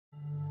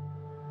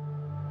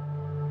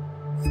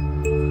From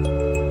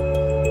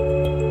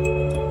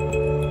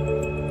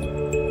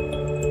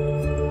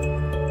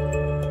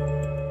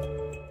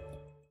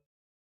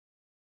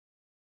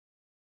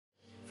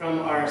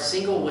our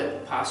single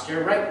whip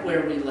posture, right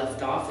where we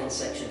left off in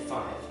section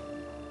 5,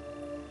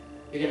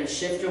 you're going to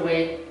shift your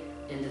weight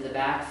into the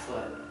back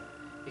foot.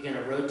 You're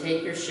going to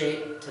rotate your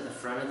shape to the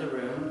front of the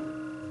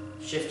room.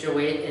 Shift your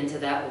weight into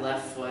that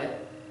left foot.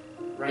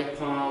 Right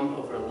palm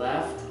over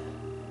left.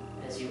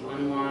 As you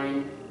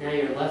unwind, now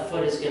your left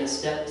foot is going to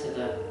step to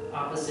the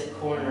opposite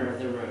corner of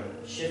the room.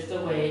 Shift the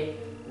weight,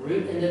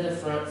 root into the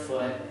front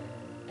foot.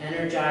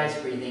 Energize,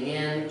 breathing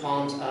in,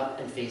 palms up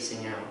and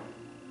facing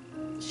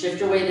out. Shift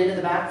your weight into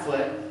the back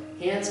foot.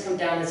 Hands come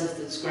down as if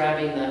it's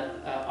grabbing the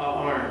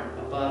arm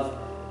above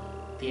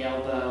the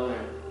elbow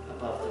and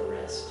above the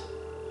wrist.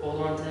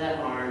 Hold on to that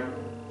arm.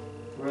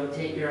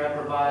 Rotate your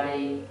upper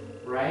body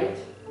right.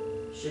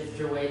 Shift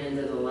your weight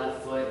into the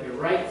left foot. Your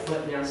right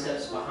foot now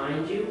steps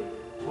behind you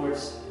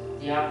towards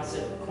the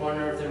opposite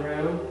corner of the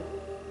room.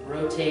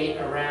 Rotate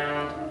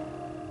around,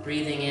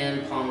 breathing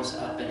in, palms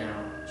up and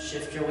out.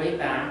 Shift your weight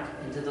back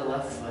into the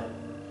left foot.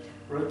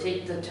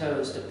 Rotate the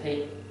toes to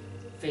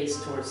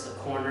face towards the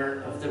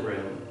corner of the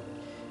room.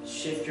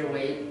 Shift your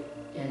weight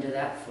into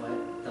that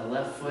foot. The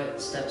left foot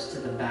steps to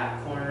the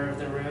back corner of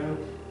the room.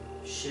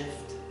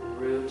 Shift,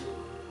 root,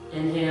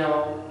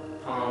 inhale,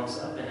 palms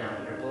up and out.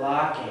 You're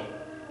blocking,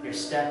 you're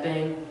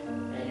stepping,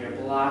 and you're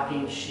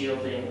blocking,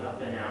 shielding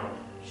up and out.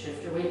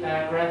 Shift your weight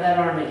back, grab that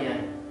arm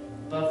again.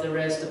 Above the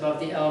wrist, above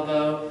the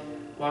elbow.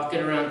 Walk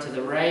it around to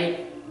the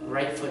right.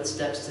 Right foot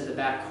steps to the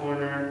back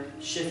corner.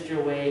 Shift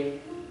your weight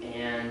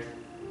and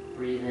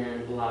breathe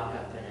in, block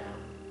up and out.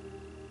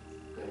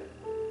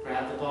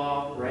 Grab the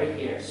ball right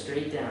here,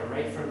 straight down,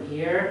 right from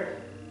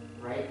here,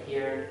 right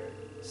here.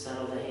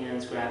 Settle the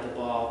hands, grab the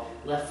ball.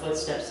 Left foot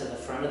steps to the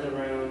front of the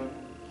room.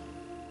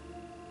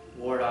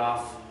 Ward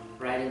off,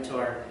 right into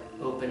our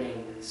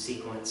opening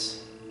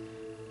sequence.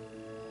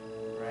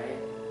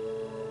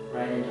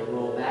 Right into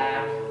roll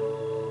back.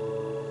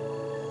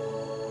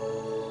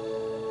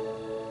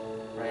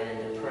 Right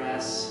into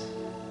press.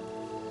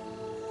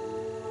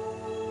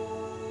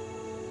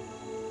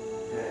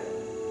 Good.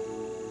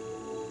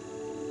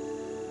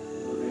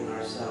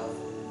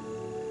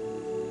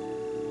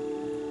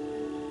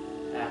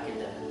 Back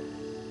into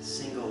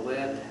single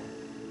whip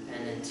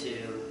and into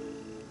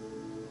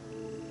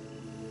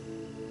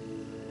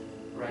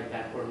right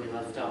back where we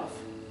left off.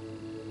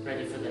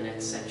 Ready for the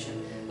next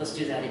section. Let's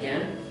do that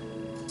again.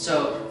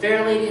 So,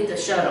 Fair Lady at the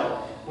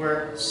shuttle.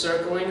 We're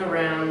circling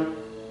around,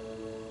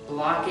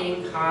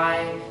 blocking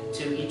high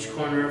to each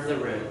corner of the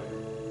room.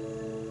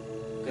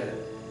 Good.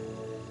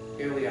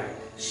 Here we are.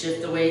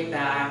 Shift the weight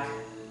back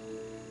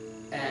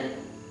and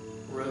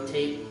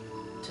rotate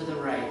to the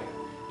right.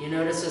 You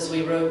notice as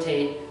we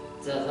rotate,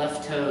 the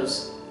left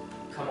toes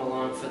come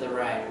along for the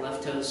right.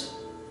 Left toes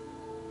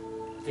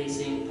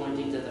facing,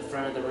 pointing to the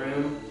front of the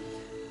room.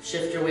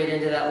 Shift your weight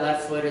into that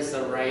left foot as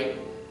the right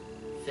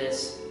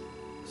fist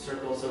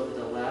circles over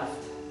the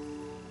left.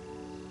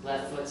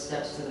 Left foot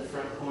steps to the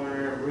front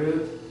corner,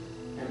 root,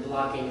 and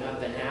blocking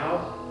up and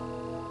out.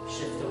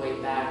 Shift the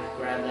weight back,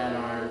 grab that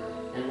arm,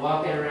 and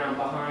walk it around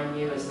behind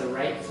you as the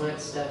right foot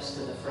steps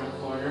to the front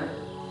corner.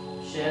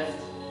 Shift,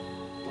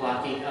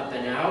 blocking up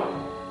and out.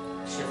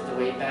 Shift the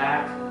weight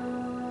back.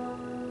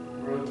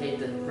 Rotate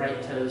the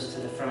right toes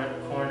to the front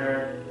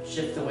corner.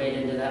 Shift the weight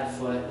into that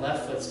foot.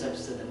 Left foot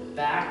steps to the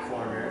back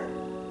corner.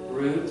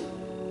 Root,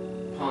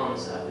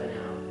 palms up and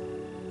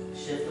out.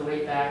 Shift the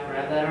weight back,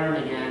 grab that arm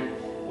again.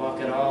 Walk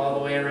it all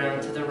the way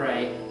around to the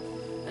right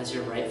as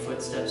your right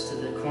foot steps to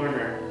the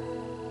corner.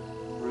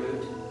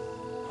 Root,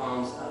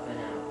 palms up and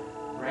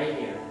out. Right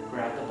here,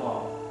 grab the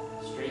ball.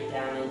 Straight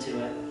down into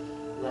it.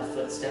 Left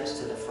foot steps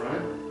to the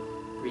front.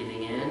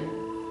 Breathing in.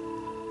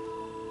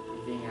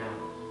 Breathing out.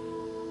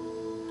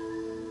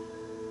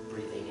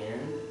 Breathing in.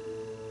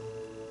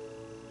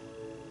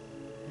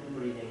 And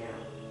breathing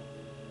out.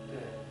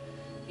 Good.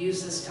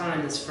 Use this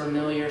time, this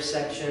familiar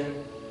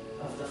section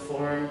of the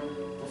form,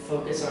 to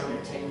focus on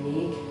your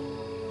technique,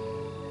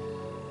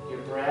 your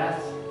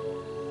breath,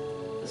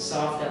 the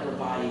soft upper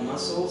body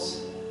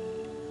muscles,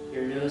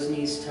 your nose,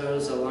 knees,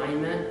 toes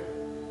alignment,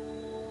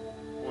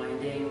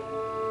 winding,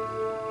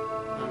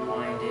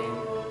 unwinding.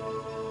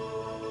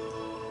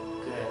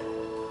 Good.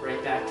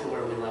 Right back to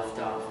where we left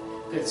off.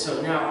 Good.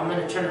 So now I'm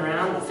going to turn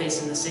around. We'll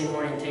face in the same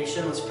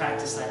orientation. Let's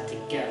practice that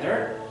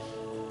together.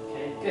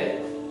 Okay,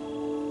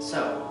 good.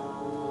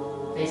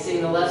 So,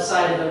 facing the left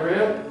side of the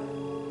room.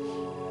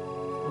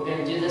 We're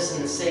going to do this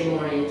in the same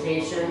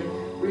orientation.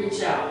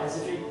 Reach out as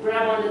if you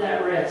grab onto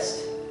that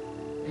wrist.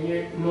 And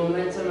your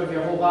momentum of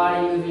your whole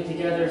body moving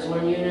together as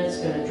one unit is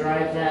going to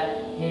drive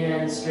that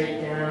hand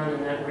straight down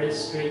and that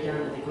wrist straight down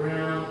to the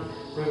ground.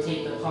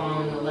 Rotate the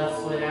palm and the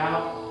left foot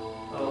out.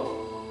 Oh.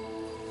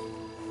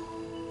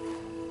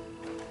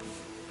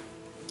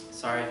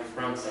 Sorry,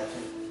 wrong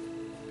section.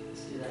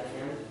 Let's do that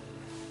again.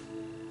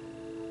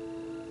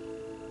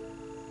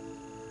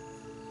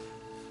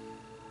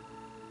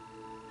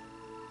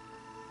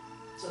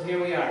 So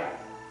here we are,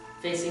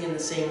 facing in the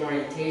same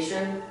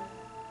orientation.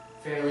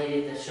 Fair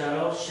lady at the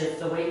shuttle, shift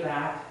the weight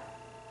back,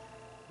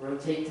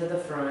 rotate to the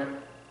front,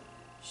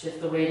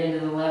 shift the weight into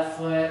the left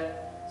foot,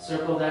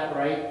 circle that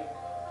right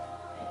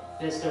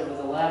fist over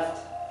the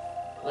left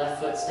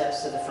foot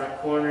steps to the front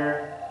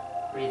corner,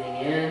 breathing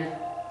in,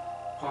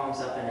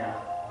 palms up and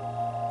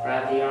out.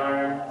 Grab the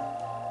arm,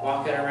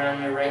 walk it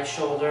around your right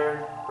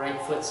shoulder, right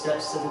foot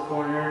steps to the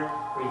corner,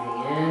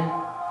 breathing in.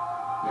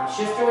 Now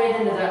shift your weight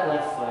into that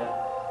left foot,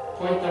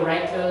 point the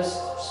right toes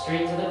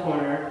straight to the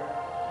corner,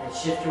 and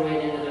shift your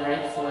weight into the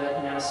right foot,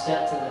 and now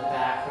step to the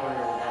back corner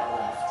with that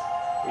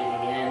left.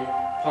 Breathing in,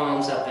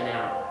 palms up and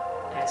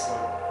out.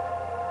 Excellent.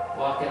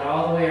 Walk it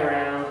all the way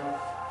around.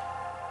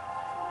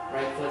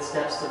 Right foot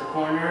steps to the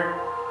corner,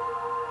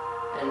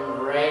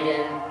 and right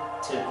in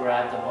to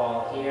grab the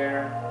ball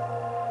here.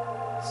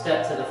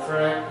 Step to the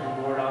front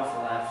and ward off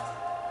left.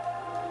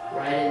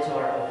 Right into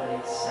our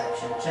opening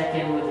section. Check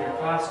in with your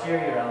posture,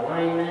 your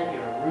alignment,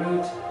 your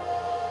root,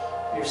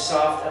 your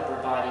soft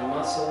upper body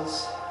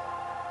muscles.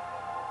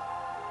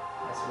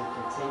 As we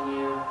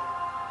continue.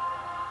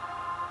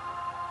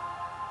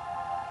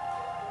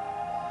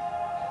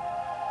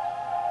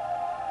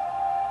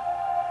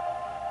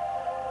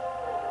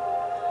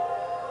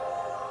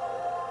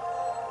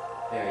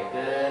 Very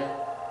good.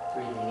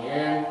 Breathing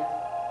in,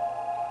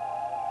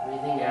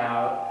 breathing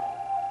out,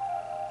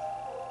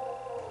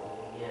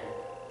 breathing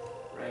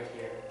in. Right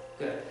here.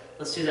 Good.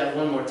 Let's do that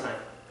one more time.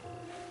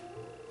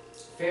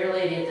 Fair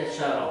lady at the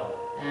shuttle.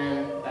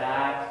 And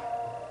back,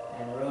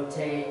 and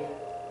rotate,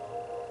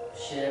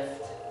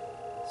 shift,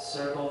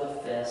 circle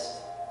the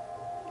fist.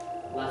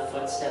 Left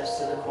foot steps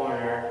to the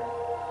corner.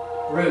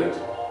 Root.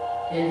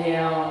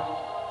 Inhale,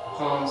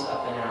 palms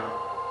up and out.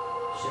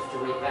 Shift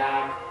your weight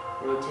back.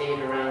 Rotate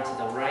around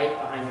to the right,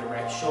 behind your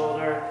right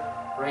shoulder.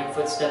 Right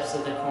foot steps to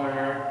the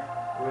corner.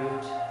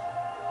 Root.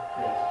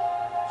 Good.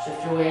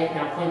 Shift your weight.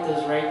 Now point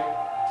those right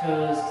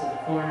toes to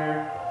the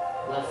corner.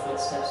 Left foot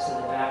steps to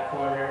the back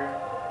corner.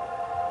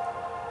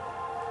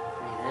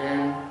 Breathe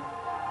in.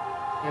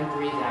 And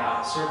breathe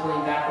out.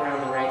 Circling back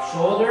around the right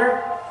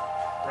shoulder.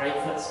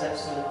 Right foot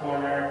steps to the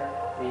corner.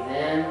 Breathe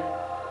in.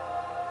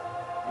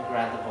 And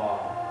grab the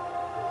ball.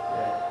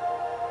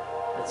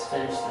 Good. Let's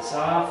finish this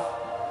off.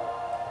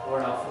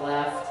 Ward off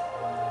left.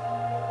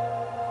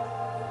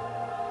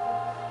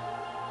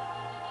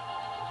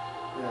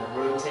 Good.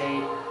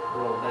 Rotate,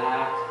 roll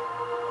back.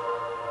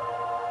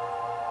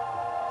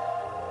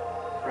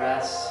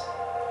 Press.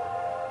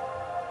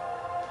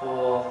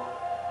 Pull.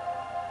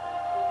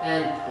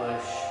 And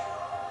push.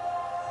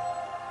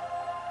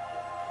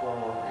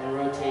 Pull. And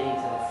rotating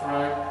to the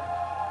front.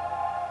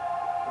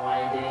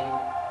 Winding.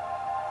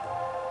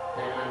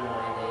 And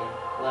unwinding.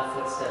 Left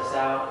foot steps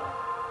out.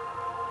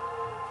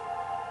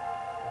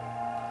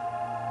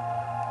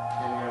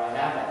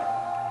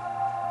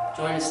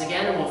 Join us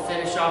again and we'll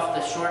finish off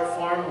the short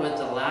form with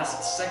the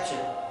last section.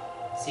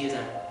 See you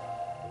then.